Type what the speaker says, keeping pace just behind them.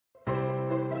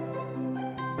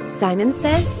Simon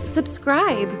Says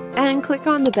subscribe and click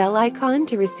on the bell icon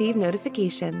to receive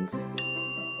notifications.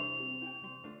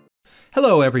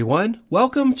 Hello everyone,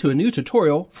 welcome to a new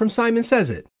tutorial from Simon Says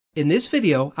It. In this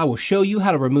video, I will show you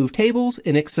how to remove tables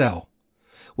in Excel.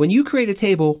 When you create a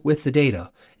table with the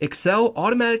data, Excel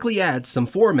automatically adds some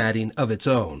formatting of its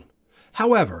own.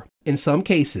 However, in some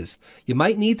cases, you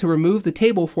might need to remove the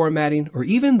table formatting or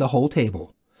even the whole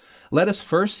table. Let us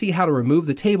first see how to remove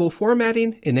the table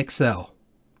formatting in Excel.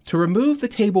 To remove the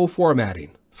table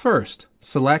formatting, first,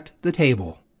 select the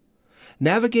table.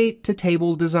 Navigate to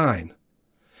Table Design.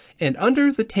 And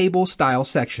under the Table Style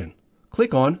section,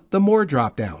 click on the More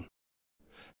drop-down.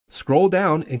 Scroll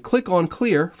down and click on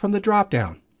Clear from the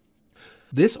drop-down.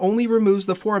 This only removes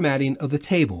the formatting of the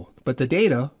table, but the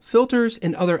data, filters,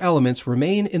 and other elements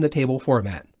remain in the table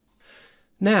format.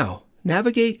 Now,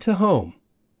 navigate to Home.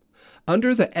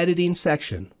 Under the Editing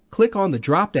section, click on the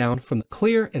drop-down from the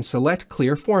Clear and select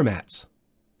Clear Formats.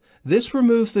 This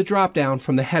removes the drop-down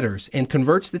from the headers and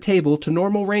converts the table to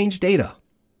normal range data.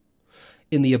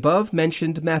 In the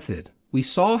above-mentioned method, we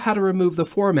saw how to remove the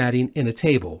formatting in a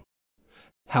table.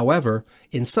 However,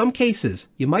 in some cases,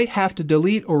 you might have to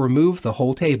delete or remove the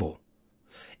whole table.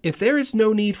 If there is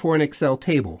no need for an Excel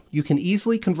table, you can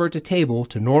easily convert a table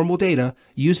to normal data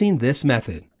using this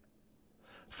method.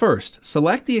 First,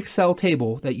 select the Excel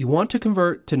table that you want to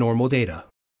convert to normal data.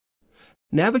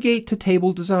 Navigate to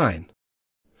Table Design.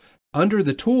 Under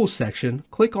the Tools section,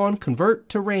 click on Convert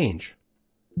to Range.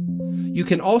 You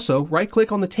can also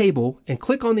right-click on the table and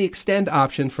click on the Extend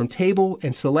option from Table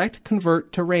and select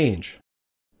Convert to Range.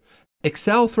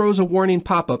 Excel throws a warning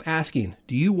pop-up asking,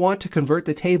 do you want to convert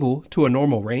the table to a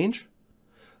normal range?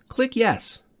 Click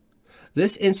Yes.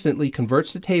 This instantly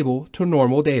converts the table to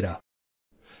normal data.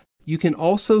 You can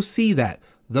also see that,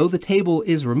 though the table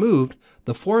is removed,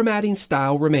 the formatting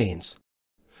style remains.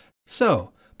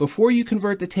 So, before you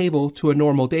convert the table to a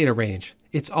normal data range,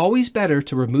 it's always better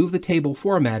to remove the table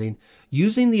formatting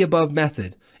using the above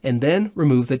method and then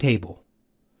remove the table.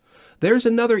 There's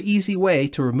another easy way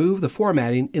to remove the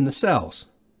formatting in the cells.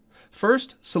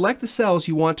 First, select the cells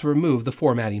you want to remove the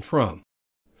formatting from.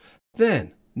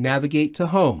 Then, navigate to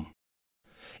Home.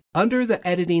 Under the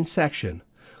Editing section,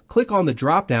 click on the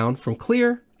drop-down from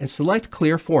Clear and select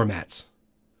Clear Formats.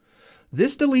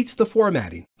 This deletes the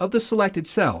formatting of the selected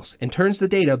cells and turns the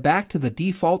data back to the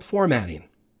default formatting.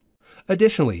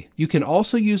 Additionally, you can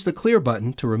also use the Clear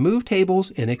button to remove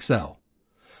tables in Excel.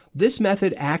 This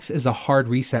method acts as a hard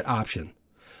reset option.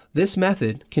 This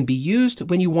method can be used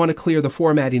when you want to clear the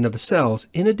formatting of the cells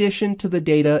in addition to the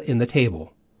data in the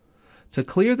table. To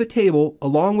clear the table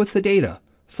along with the data,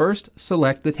 first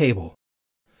select the table.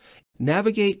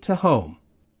 Navigate to Home.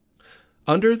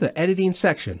 Under the Editing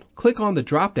section, click on the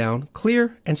drop-down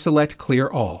Clear and select Clear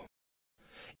All.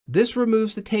 This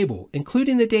removes the table,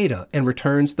 including the data, and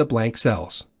returns the blank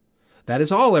cells. That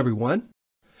is all, everyone.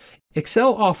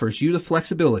 Excel offers you the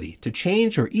flexibility to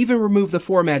change or even remove the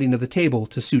formatting of the table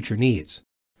to suit your needs.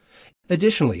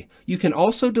 Additionally, you can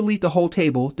also delete the whole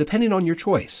table depending on your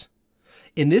choice.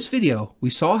 In this video, we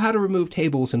saw how to remove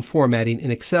tables and formatting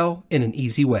in Excel in an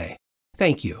easy way.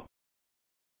 Thank you.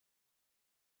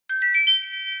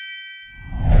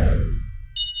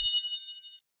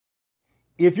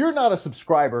 If you're not a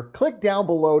subscriber, click down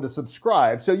below to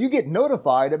subscribe so you get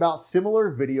notified about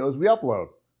similar videos we upload.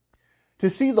 To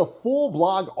see the full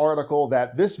blog article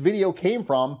that this video came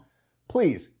from,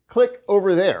 please click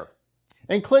over there.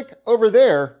 And click over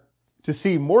there to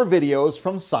see more videos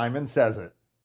from Simon Says It.